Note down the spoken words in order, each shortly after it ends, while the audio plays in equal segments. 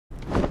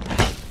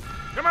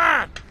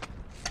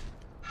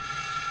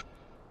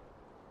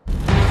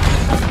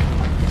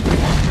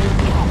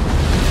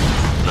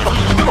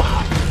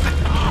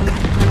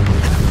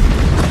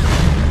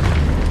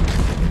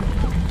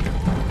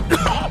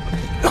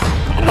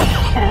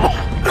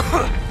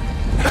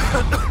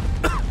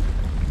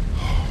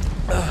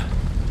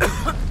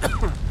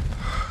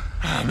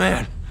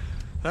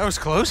was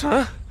close,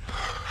 huh?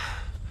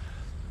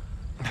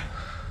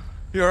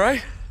 You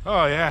alright?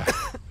 Oh, yeah.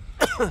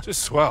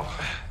 Just swell.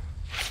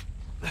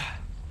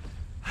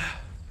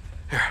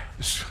 Here.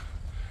 Just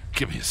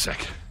give me a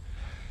sec.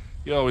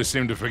 You always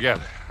seem to forget.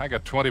 I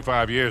got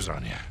 25 years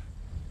on you.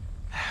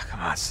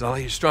 Come on,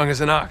 Sully. You're strong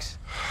as an ox.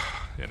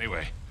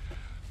 Anyway,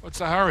 what's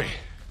the hurry?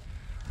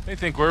 They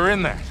think we're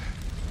in that.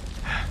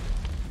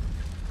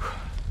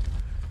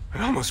 We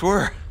almost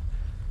were.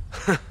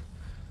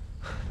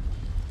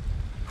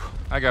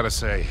 I gotta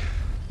say,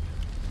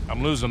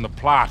 I'm losing the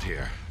plot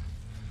here.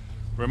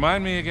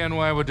 Remind me again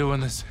why we're doing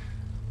this?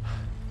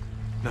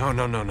 No.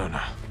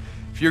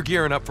 If you're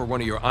gearing up for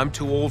one of your I'm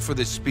too old for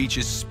this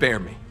speeches, spare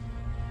me.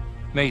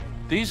 Nate,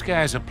 these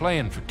guys are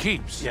playing for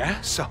keeps. Yeah?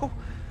 So?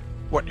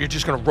 What, you're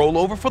just gonna roll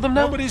over for them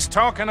now? Nobody's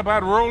talking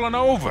about rolling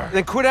over.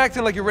 Then quit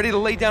acting like you're ready to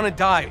lay down and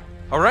die,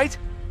 all right?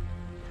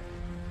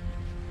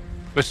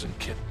 Listen,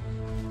 kid.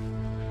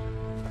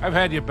 I've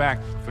had your back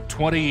for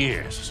 20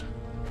 years.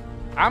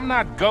 I'm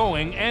not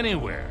going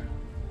anywhere.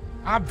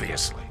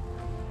 Obviously.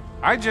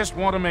 I just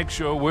want to make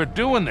sure we're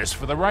doing this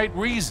for the right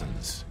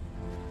reasons.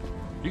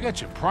 You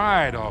got your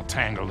pride all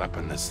tangled up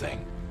in this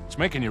thing. It's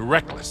making you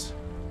reckless.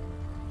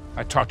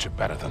 I taught you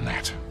better than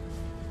that.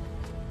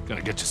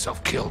 Gonna get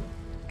yourself killed.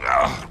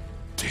 Oh,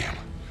 damn.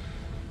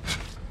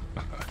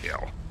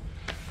 Hell.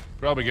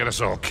 Probably get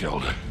us all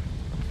killed.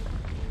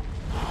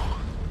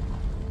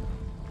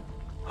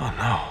 Oh,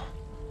 no.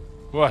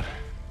 What?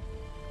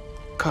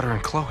 Cutter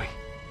and Chloe.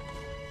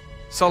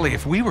 Sully,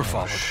 if we were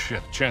followed... Oh,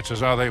 shit.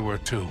 Chances are they were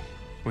too.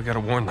 We gotta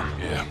warn them.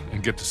 Yeah,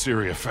 and get to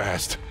Syria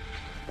fast.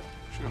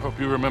 Sure hope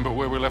you remember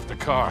where we left the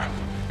car,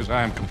 because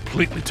I am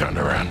completely turned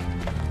around.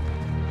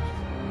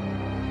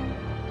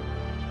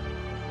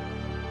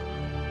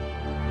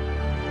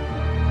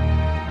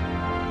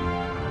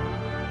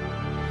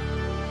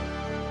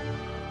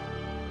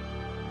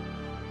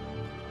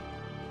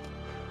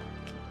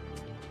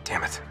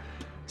 Damn it.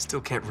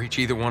 Still can't reach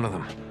either one of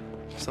them.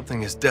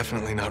 Something is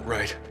definitely not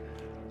right.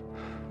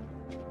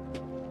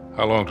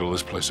 How long till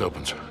this place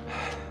opens?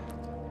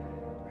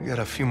 We got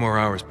a few more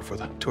hours before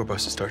the tour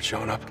buses start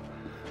showing up.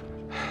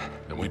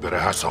 Then we better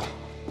hustle.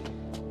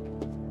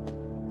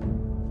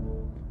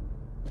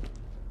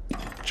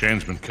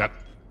 Chain's been cut.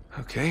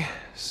 Okay,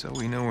 so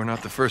we know we're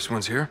not the first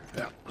ones here.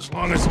 Yeah, as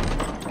long as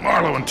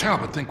Marlowe and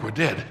Talbot think we're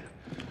dead,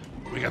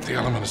 we got the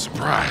element of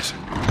surprise.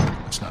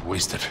 Let's not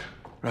waste it.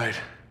 Right.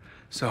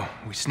 So,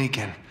 we sneak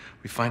in.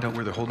 We find out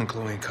where they're holding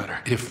Chloe and Cutter.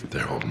 If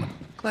they're holding them.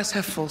 Glass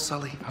half full,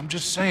 Sully. I'm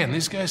just saying,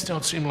 these guys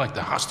don't seem like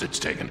the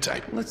hostage-taking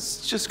type.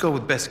 Let's just go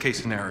with best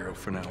case scenario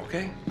for now,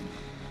 okay?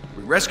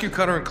 We rescue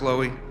Cutter and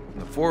Chloe,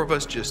 and the four of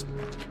us just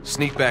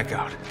sneak back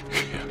out.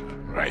 Yeah,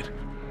 right.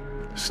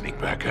 Sneak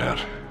back out.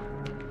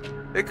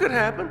 It could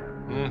happen.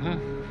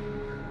 Mm-hmm.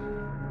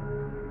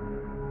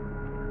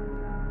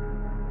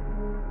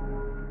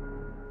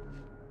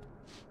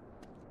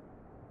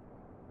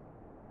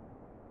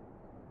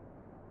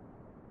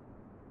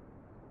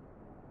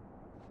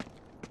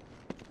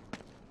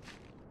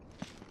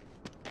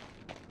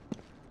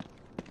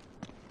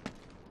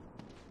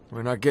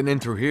 We're not getting in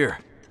through here.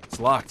 It's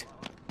locked.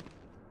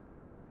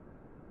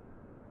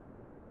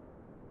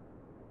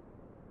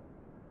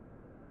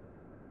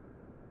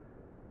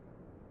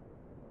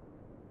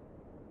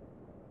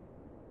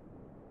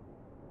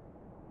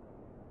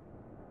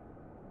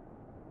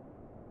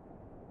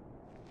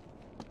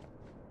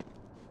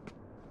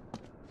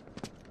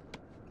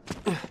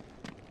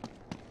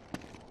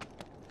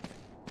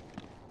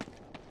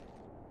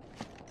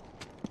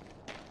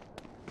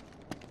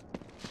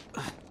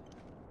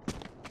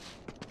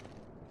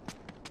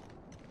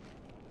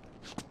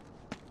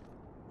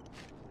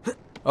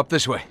 Up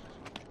this way.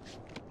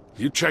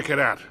 You check it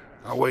out.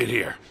 I'll wait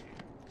here.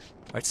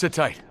 All right, sit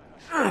tight.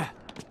 Come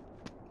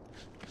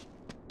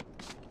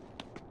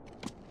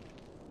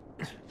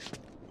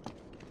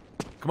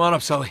on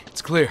up, Sully.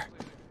 It's clear.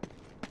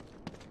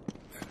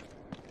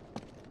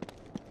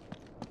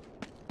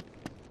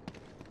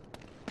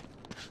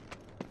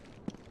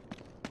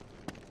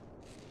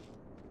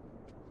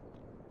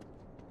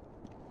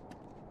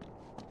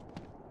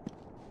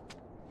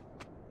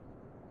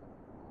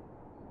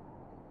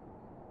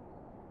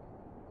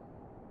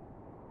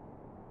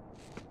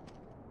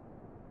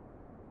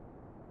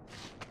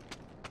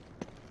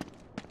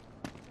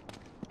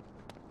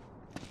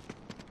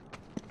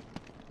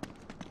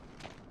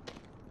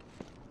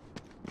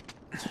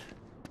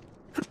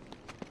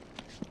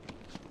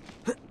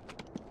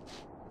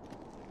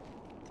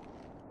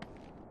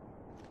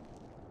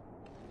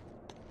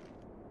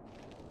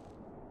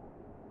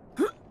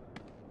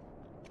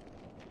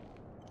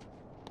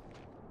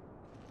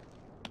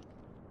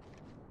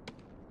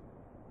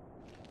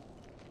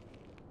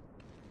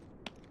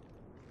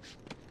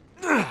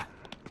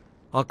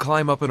 I'll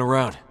climb up and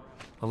around.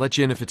 I'll let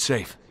you in if it's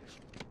safe.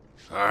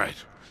 All right.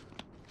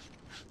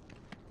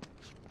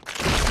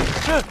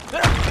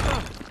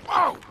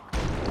 Whoa!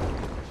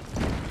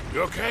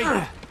 You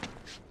okay?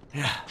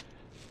 Yeah.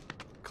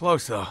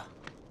 Close, though.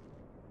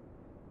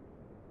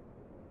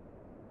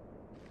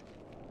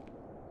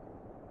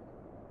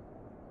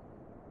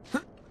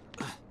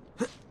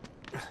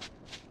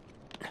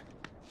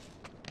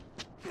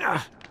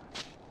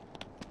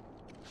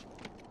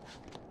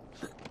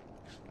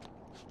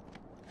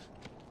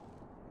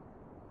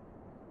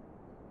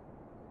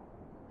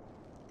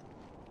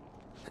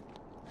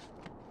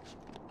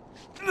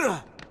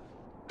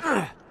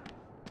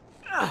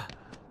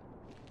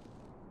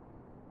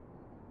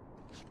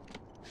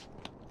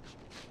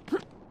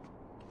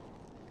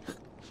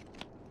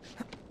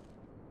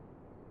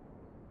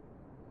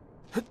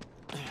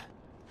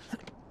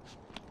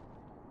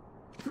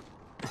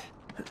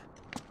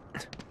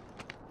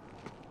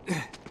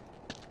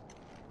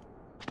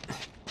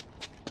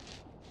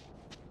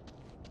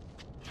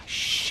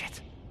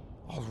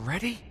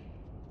 Already?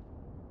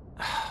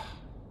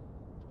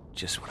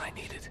 Just what I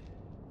needed.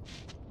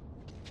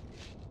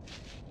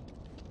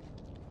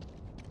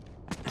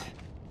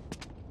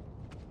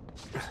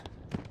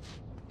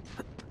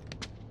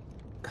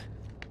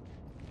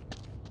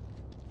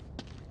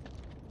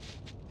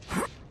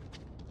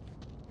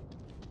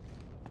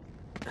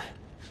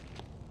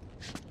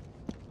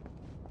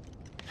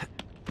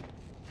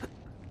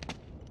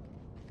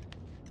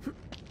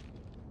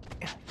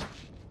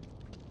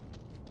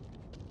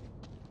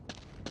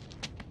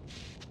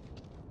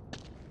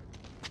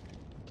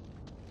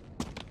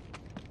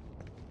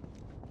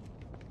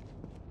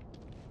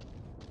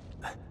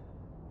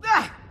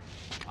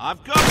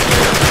 I've got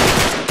you!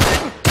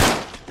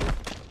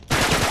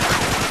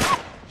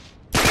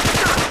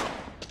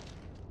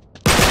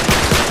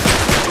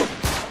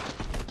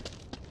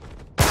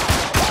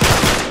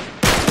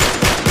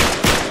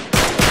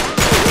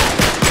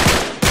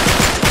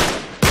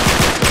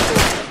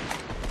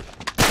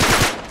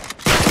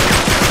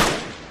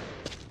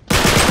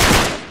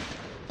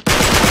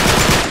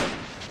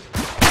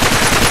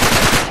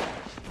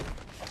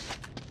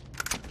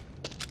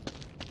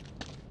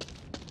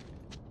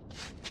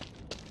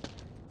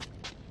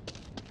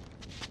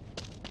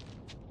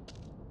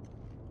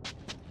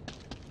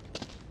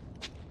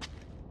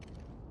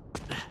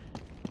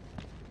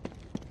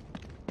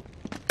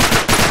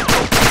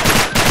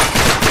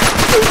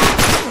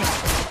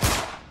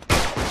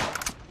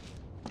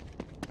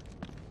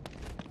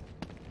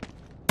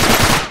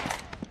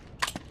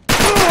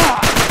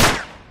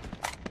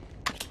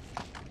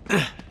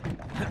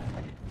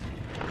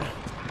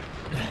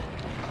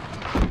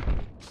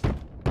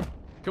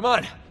 Come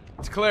on,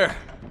 it's clear.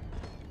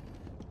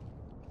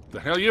 The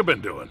hell you been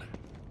doing?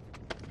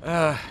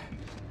 The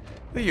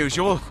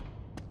usual.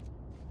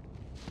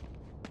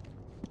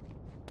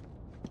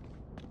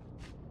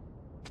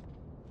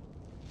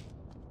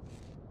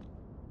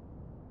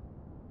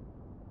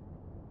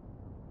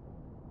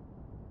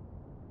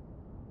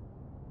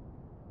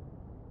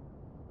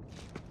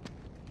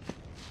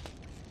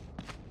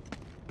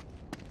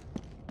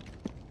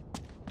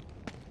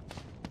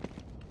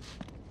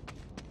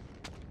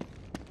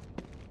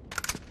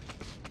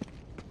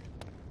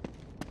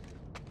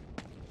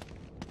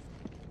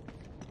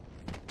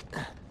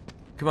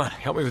 Come on,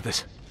 help me with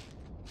this.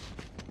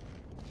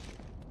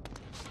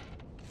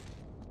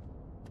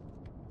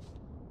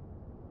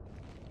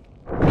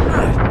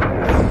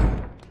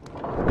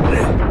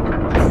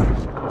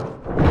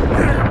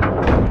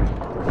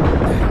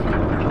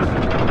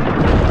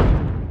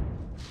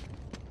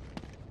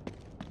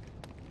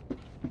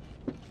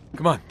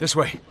 Come on, this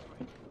way.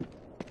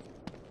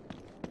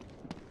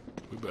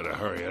 We better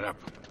hurry it up.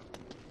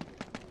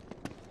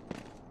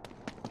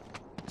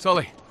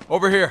 Sully,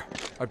 over here.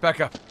 Right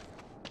back up.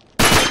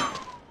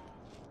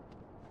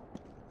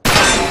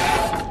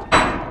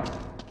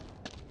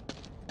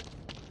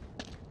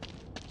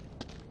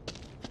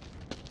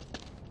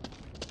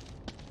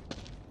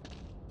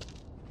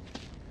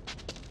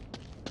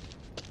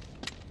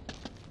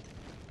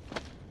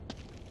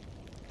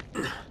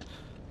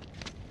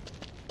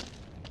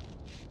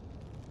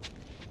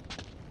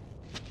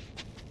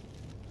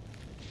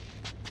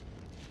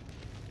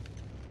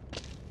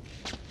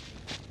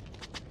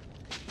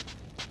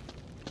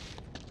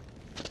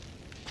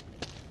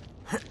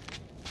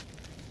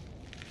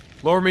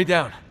 Lower me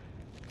down.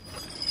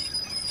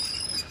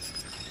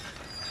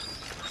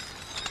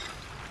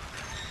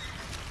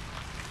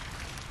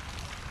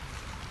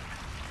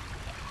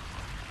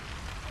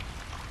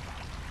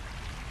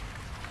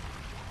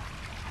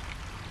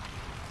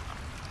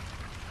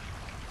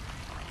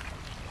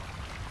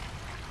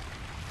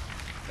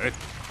 Hey,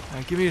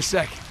 Give me a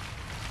sec.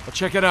 I'll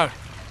check it out.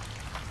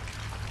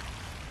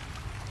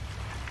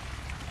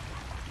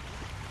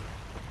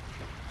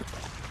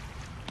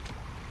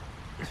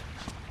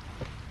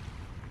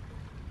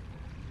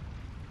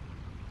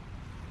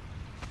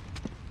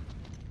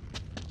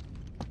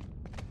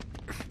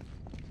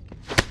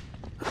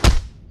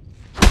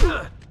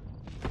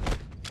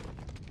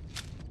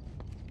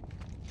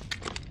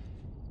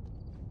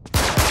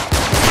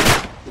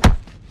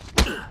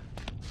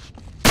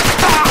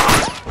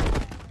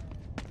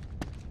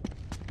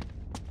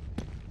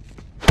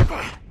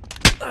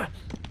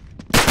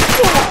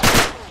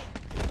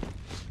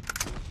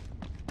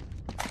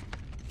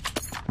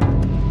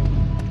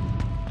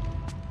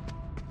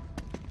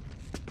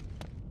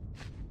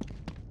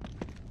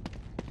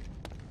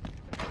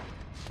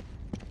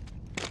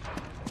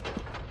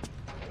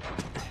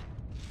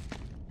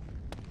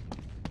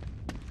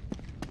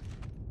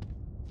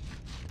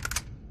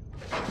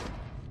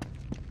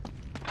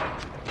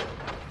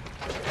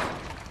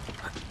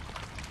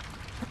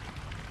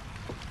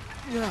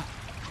 Yeah.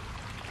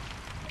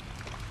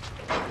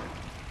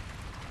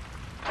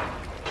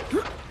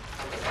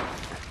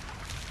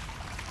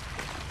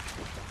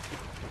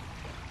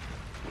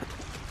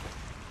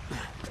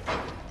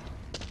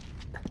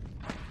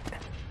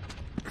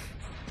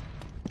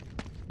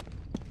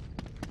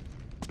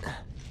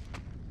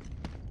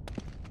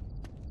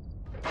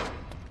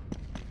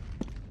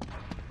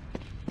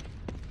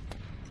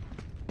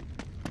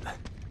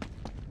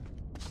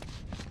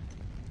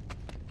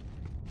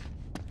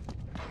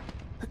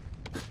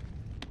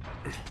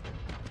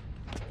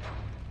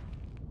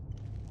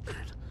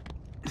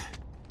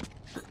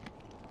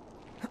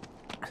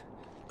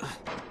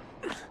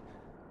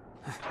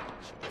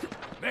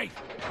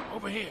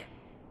 here.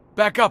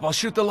 Back up, I'll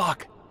shoot the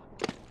lock.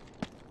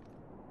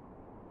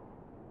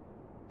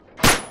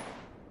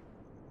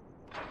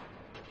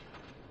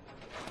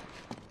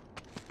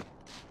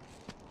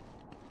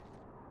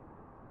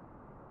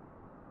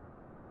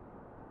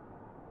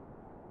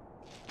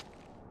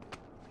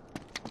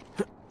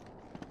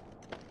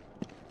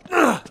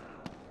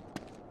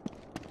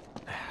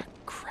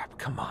 Crap,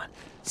 come on.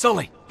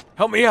 Sully,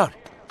 help me out.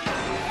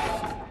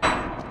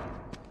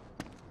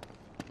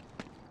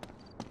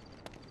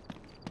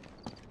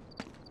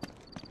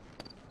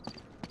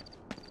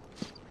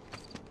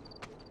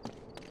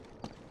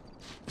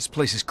 This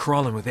place is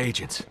crawling with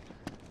agents.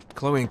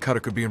 Chloe and Cutter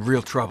could be in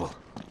real trouble.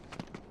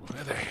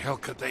 Where the hell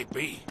could they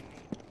be?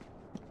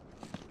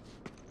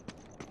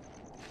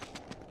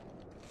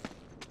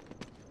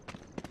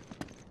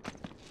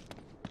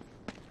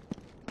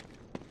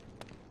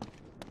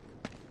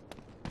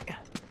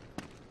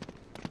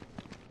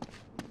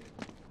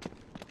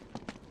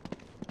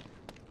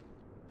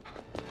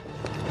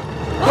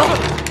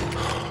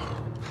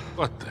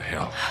 What the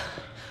hell?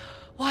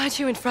 Why aren't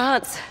you in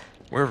France?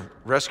 We're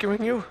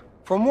rescuing you?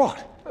 From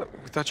what?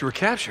 We thought you were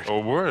captured.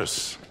 Or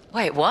worse.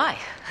 Wait, why?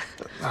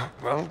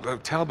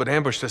 Talbot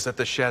ambushed us at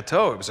the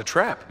chateau. It was a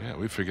trap. Yeah,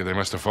 we figured they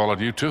must have followed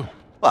you too.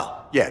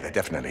 Well, yeah, they're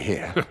definitely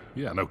here.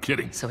 Yeah, no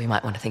kidding. So we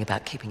might want to think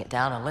about keeping it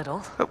down a little.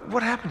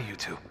 What happened to you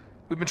two?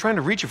 We've been trying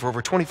to reach you for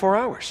over 24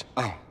 hours.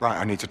 Oh, right,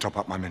 I need to top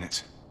up my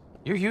minutes.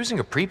 You're using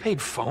a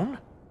prepaid phone?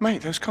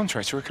 Mate, those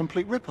contracts are a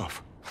complete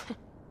rip-off.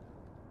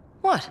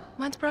 What?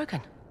 Mine's broken.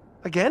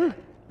 Again?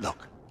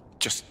 Look,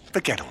 just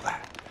forget all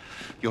that.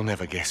 You'll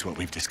never guess what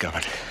we've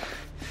discovered.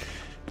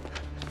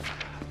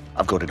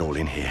 I've got it all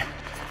in here.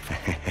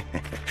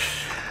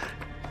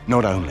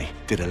 Not only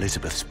did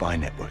Elizabeth's spy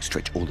network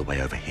stretch all the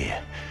way over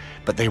here,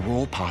 but they were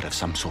all part of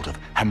some sort of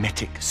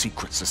hermetic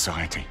secret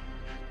society.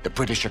 The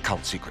British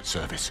Occult Secret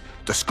Service,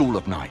 the School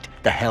of Night,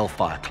 the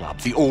Hellfire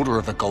Club, the Order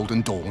of the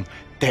Golden Dawn,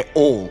 they're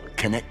all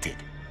connected.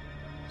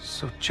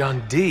 So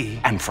John D.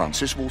 And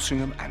Francis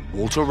Walsingham and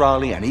Walter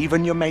Raleigh and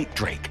even your mate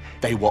Drake,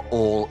 they were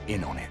all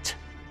in on it.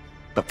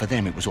 But for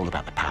them, it was all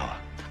about the power.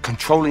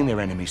 Controlling their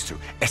enemies through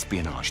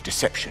espionage,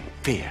 deception,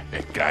 fear.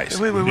 Hey, guys.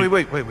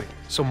 Wait.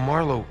 So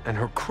Marlowe and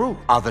her crew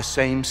Are the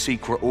same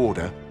secret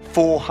order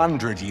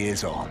 400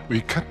 years on.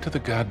 We cut to the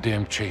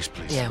goddamn chase,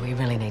 please. Yeah, we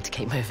really need to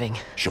keep moving.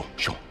 Sure.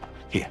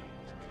 Here,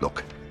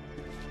 look.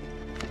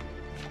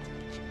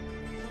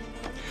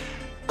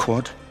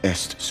 Quod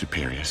est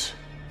superius.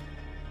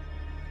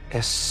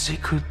 est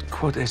sicut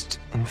quod est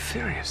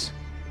inferius.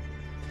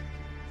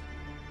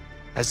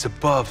 As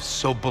above,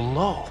 so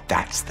below.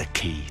 That's the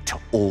key to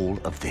all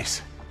of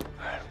this.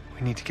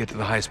 We need to get to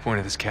the highest point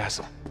of this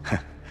castle.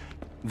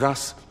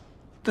 Thus,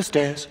 the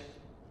stairs.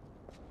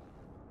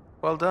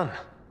 Well done.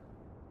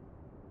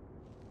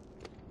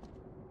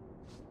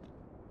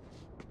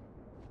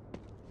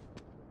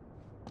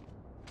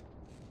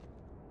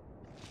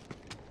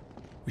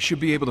 We should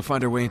be able to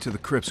find our way into the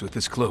crypts with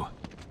this clue.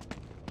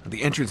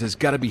 The entrance has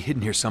got to be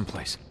hidden here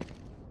someplace.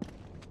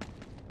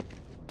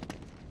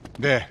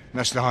 There,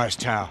 that's the highest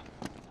tower.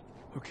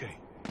 Okay,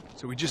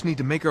 so we just need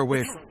to make our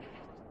way...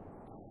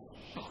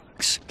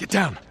 Get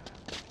down!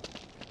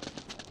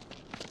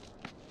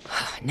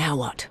 Now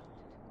what?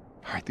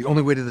 All right, the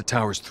only way to the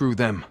tower is through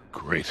them.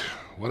 Great.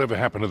 Whatever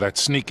happened to that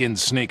sneak-in,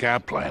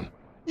 sneak-out plan?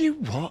 You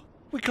what?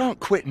 We can't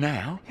quit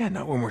now. Yeah,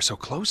 not when we're so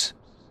close.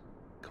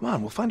 Come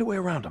on, we'll find a way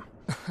around them.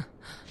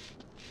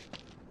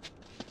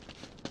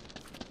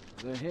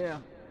 They're here.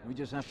 We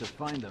just have to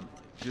find them.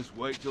 Just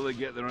wait till they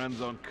get their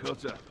hands on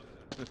Cutter.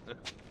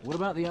 What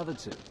about the other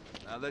two?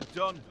 Now they're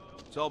done.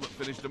 Talbot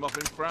finished them off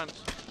in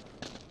France.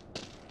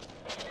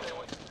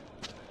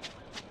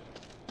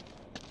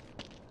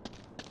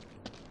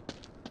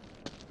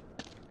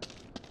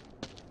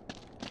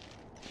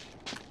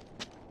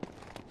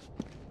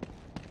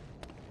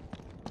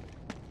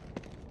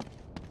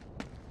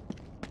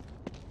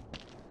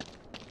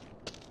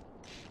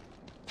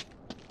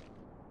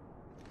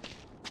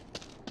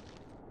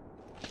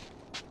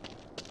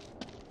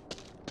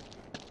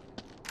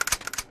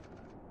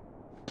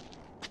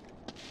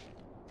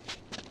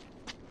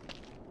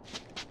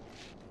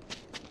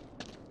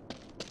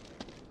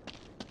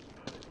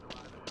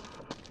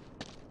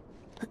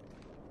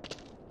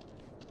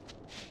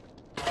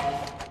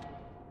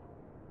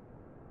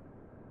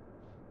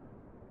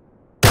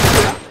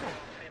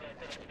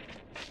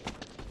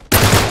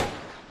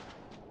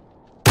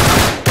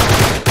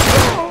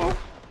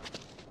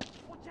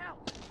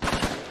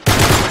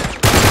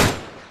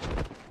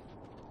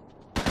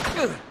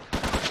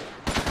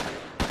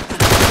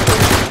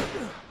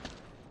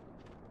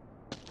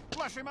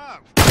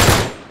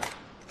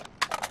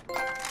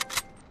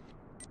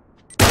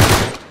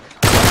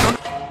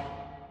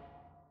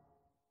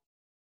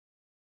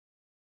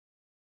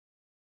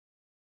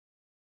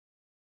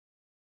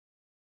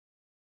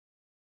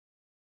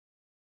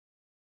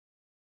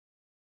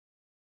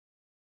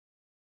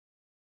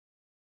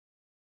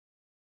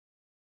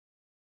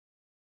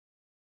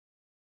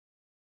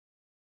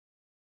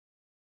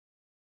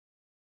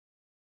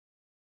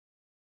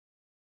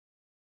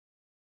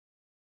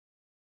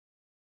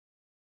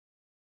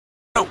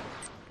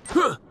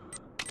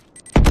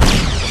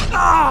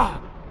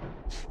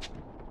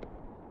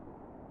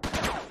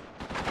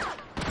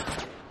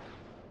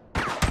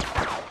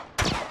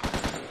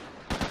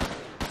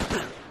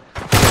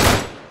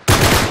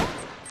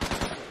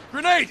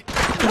 Grenade!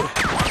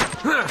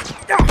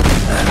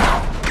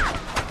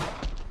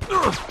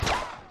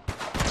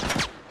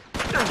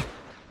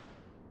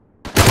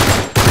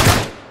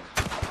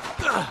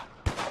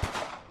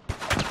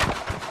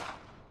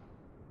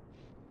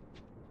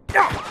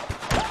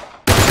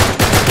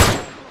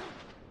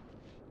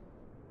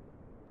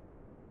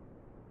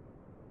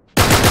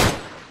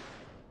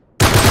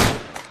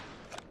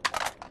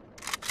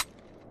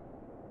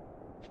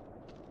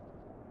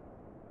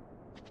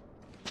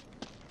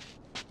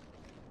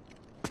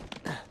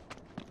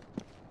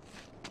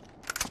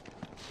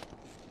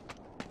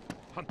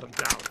 Hunt them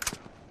down.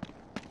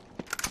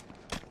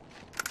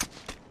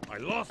 I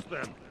lost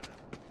them.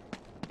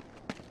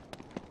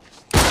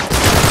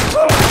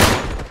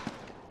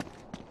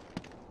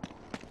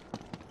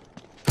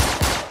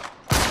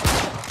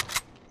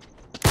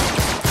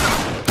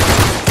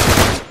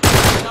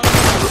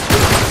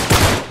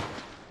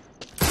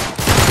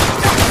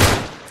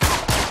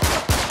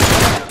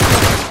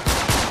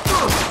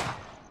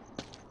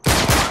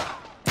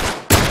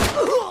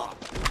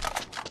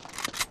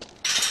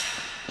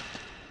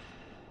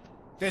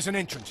 There's an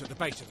entrance at the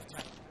base of the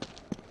tower.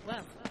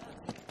 Well,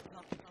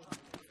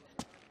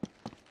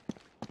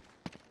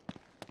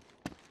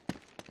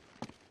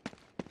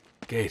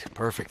 Gate,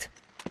 perfect.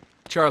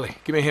 Charlie,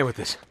 give me a hand with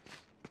this.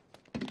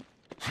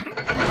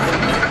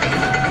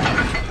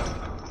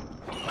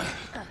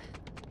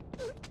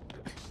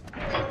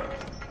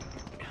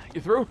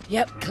 You through?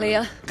 yep,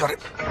 clear. Got it.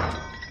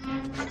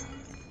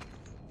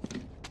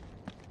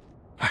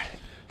 Alright,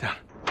 down.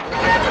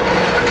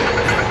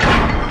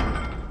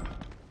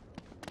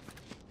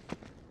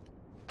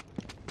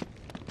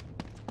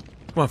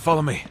 Come on,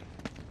 follow me.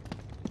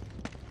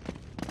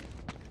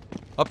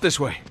 Up this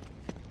way.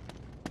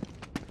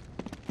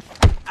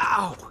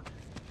 Ow!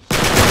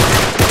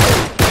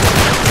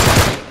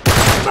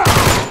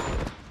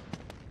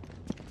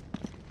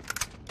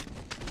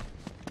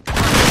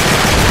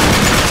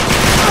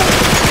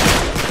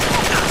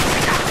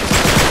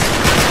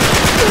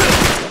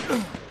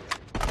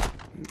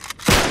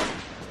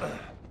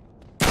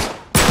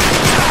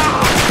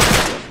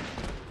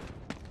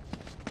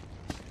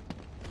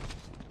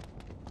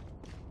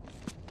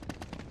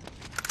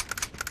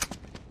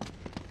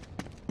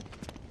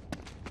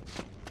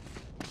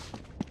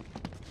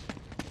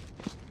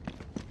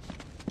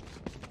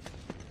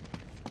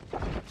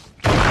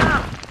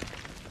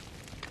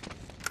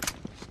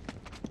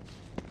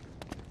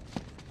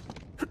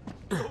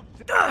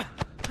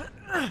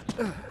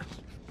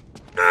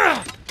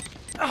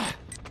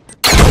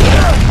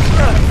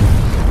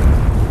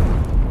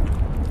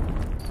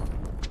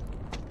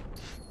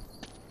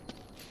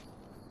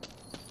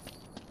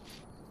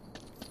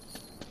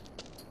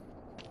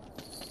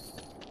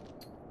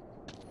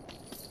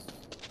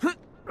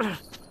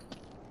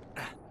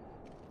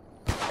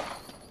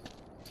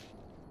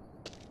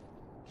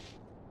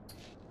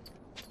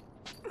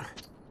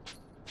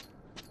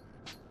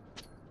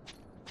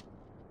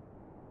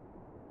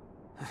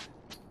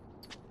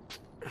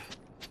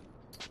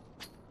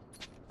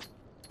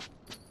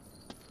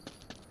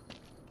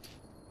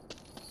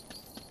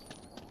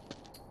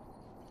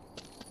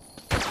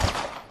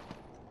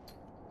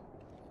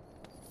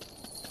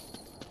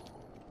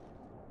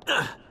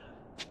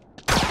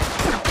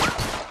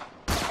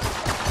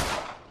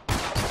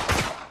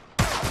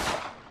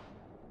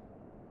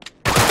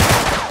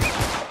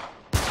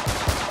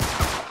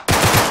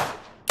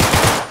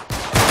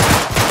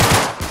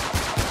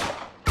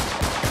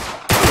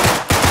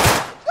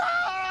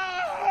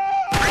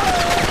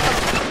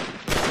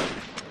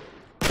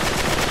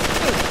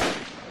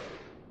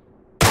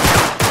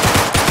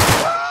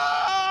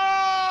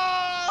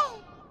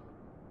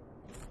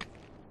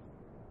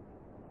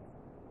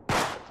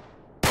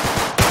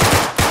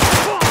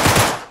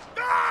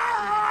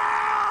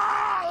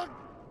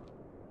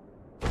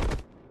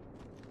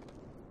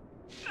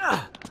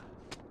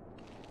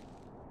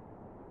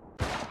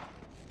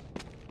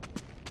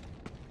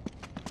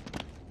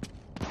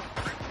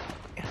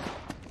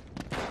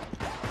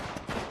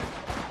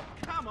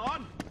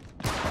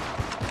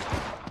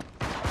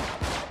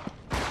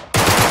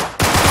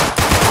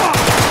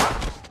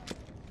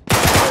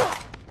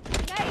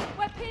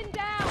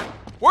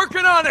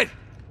 Working on it!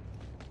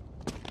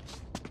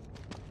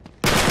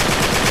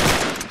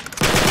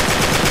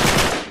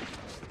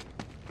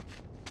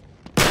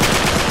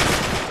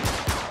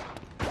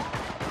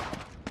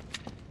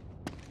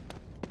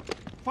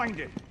 Find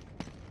it.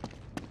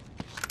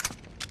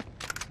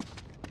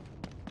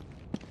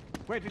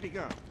 Where did he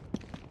go?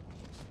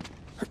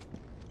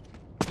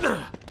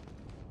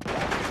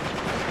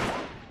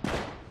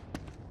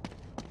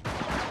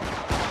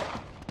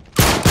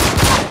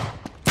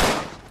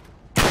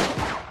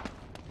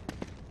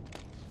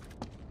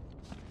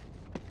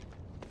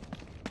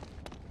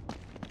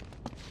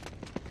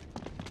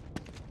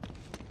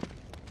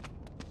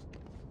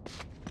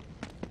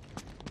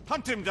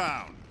 Hunt him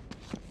down!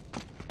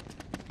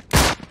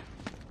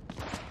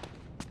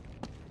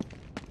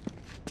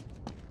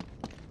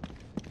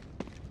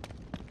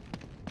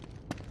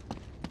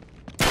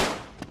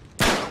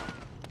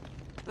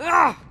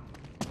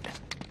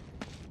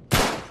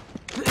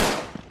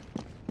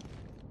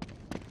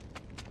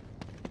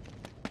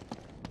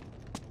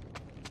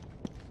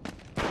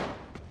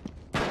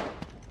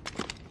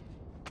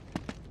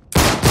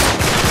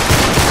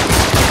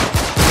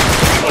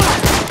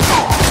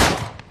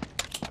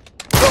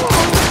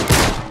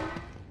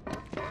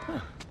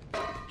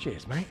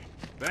 Cheers, mate.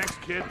 Thanks,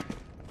 kid.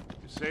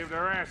 You saved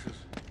our asses.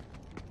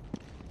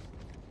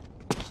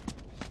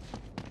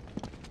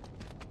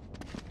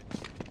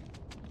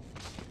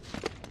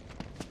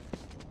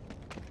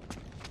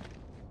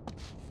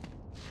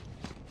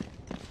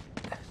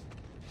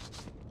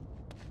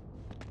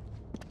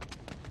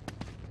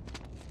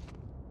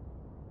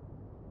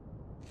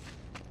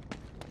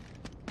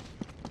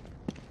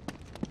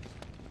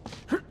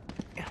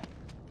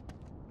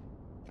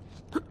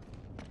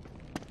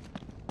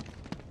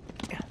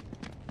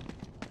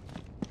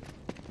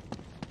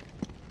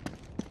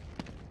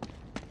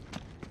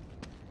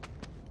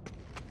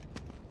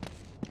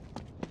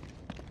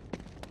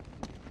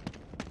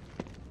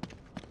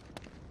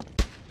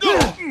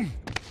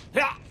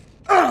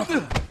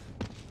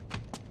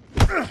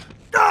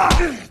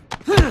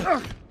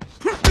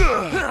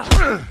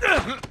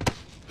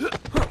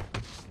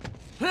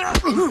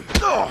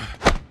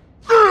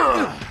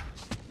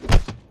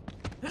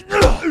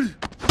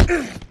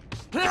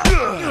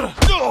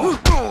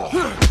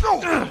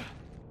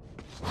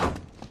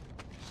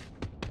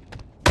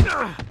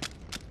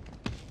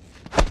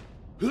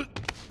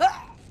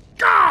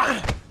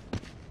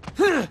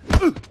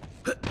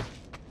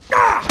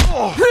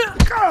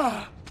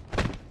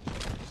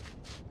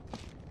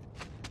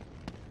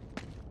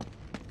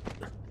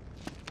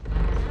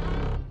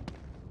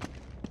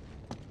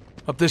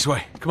 Up this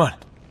way. Come on.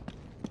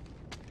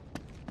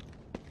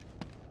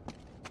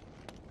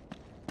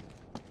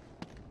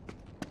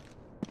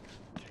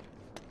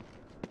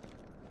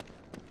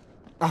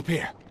 Up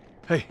here.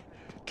 Hey,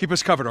 keep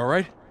us covered, all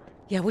right?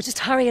 Yeah, we'll just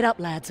hurry it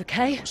up, lads,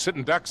 okay? We're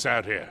sitting ducks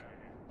out here.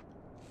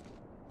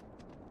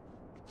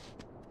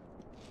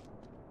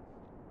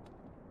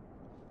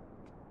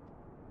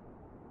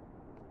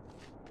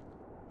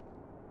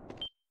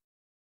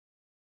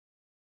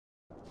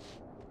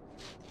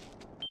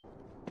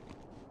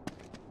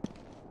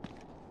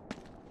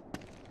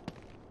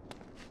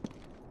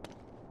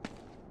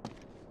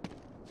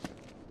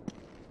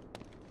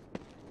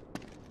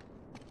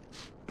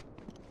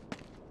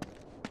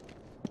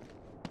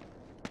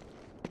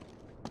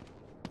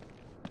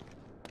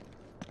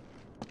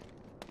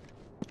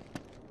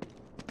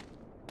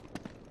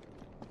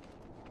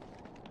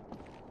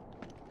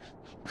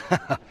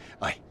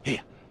 Hey,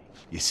 here.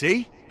 You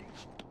see?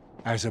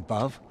 As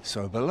above,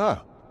 so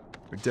below.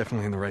 We're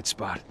definitely in the right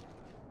spot.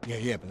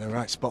 Yeah, but the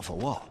right spot for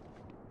what?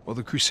 Well,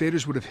 the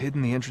Crusaders would have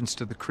hidden the entrance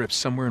to the crypt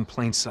somewhere in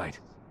plain sight.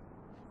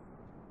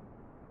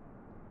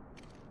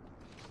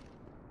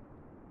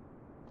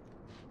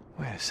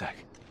 Wait a sec.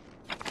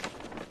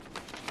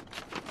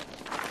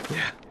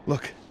 Yeah,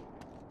 look.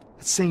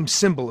 That same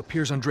symbol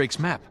appears on Drake's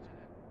map.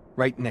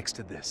 Right next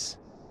to this.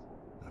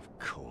 Of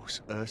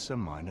course, Ursa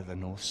Minor, the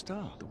North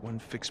Star. The one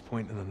fixed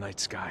point in the night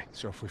sky.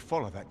 So if we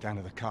follow that down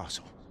to the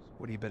castle...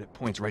 What do you bet it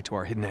points right to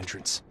our hidden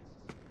entrance?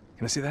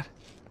 Can I see that?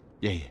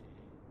 Yeah.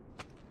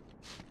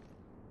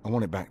 I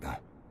want it back, though.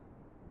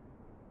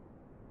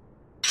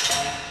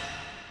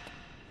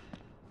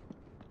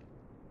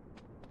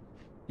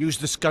 Use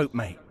the scope,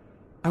 mate.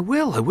 I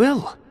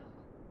will.